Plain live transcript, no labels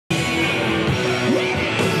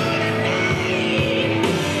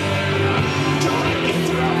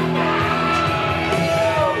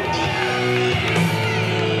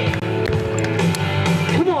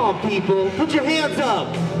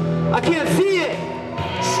I can't see it.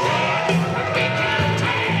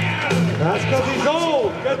 That's because he's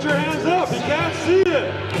old. Get your hands up. He can't see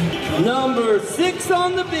it. Number 6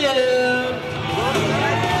 on the bib.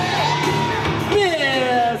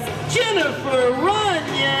 Miss Jennifer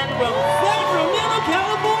Runyan from Sacramento,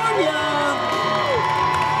 California.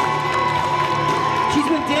 She's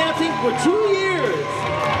been dancing for 2 years.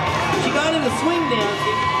 She got into swing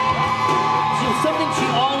dancing. It was something she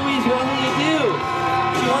always wanted to do.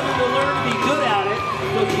 She wanted to learn to be good at it,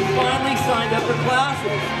 so she finally signed up for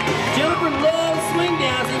classes. Jennifer loves swing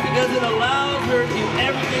dancing because it allows her to do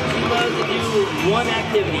everything she loves to do with one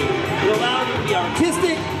activity. It allows her to be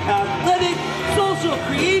artistic, athletic, social,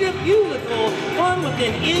 creative, musical, fun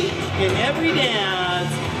within each and every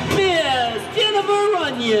dance. Miss Jennifer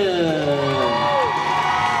Runyan.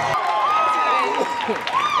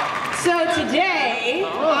 So today,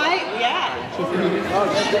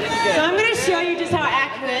 so I'm going to show you just how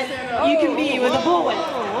accurate you can be with a bullwhip.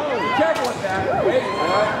 Careful with that. Wait.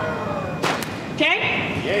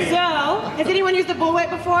 Okay? So, has anyone used a bullwhip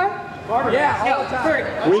before? Yeah, all the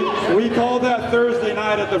time. We call that Thursday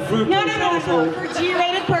night at the fruit No. For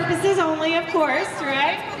G-rated purposes only, of course,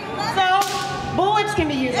 right? So, bullwhips can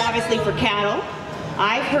be used obviously for cattle.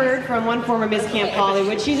 I've heard from one former Miss Camp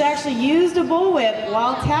Hollywood, she's actually used a bullwhip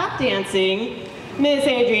while tap dancing, Miss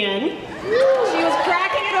Adrienne. She was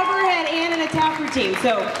cracking it over her head and in a tap routine.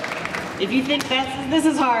 So, if you think this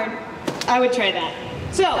is hard, I would try that.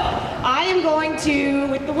 So, I am going to,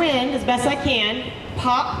 with the wind, as best I can,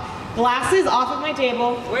 pop glasses off of my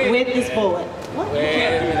table with this bullwhip. What? You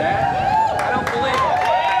can't do that. I don't believe it.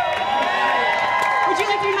 Would you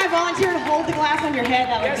like to be my volunteer to hold the glass on your head?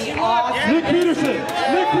 That would be awesome. Nick Peterson.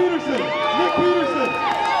 Nick Peterson. Nick Peterson.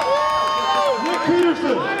 Nick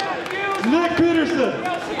Peterson. Nick Peterson.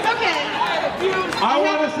 Okay. I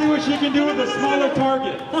want to see what she can do with a smaller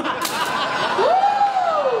target.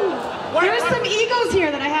 There's some egos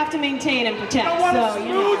here that I have to maintain and protect. So,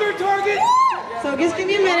 you know. Smoother target. So just give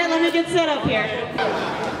me a minute. Let me get set up here.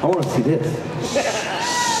 I want to see this.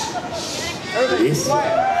 This.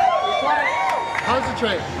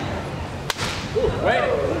 Concentrate. Ooh, wait.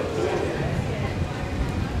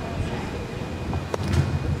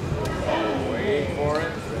 Wait for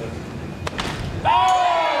it.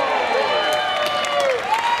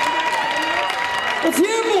 Let's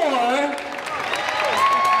hear more.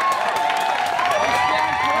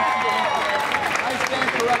 I stand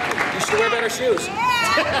corrected. You should wear better shoes.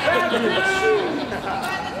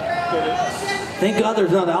 Thank God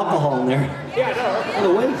there's not alcohol in there. Yeah, I know. On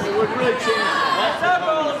the waist. It would really change. What's up,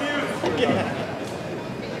 all of you?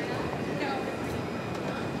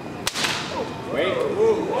 Wait.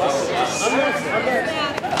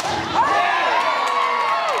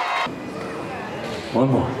 One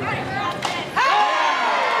more.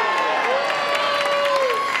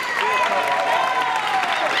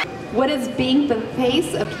 What does being the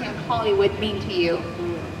face of Camp Hollywood mean to you?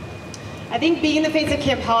 I think being the face of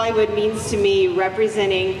Camp Hollywood means to me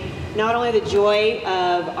representing not only the joy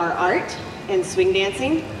of our art and swing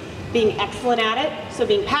dancing, being excellent at it, so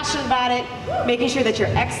being passionate about it, making sure that you're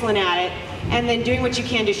excellent at it, and then doing what you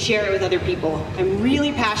can to share it with other people. I'm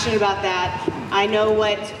really passionate about that. I know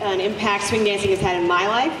what an impact swing dancing has had in my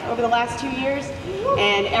life over the last 2 years,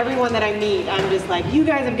 and everyone that I meet, I'm just like, you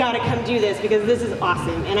guys have got to come do this because this is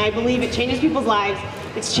awesome. And I believe it changes people's lives,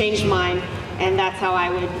 it's changed mine, and that's how I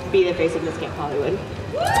would be the face of Miss Camp Hollywood.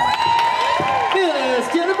 Yes,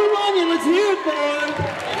 Jennifer Runyan, let's hear it for her.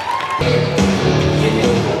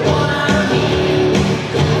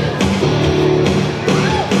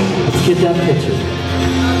 Let's get that picture.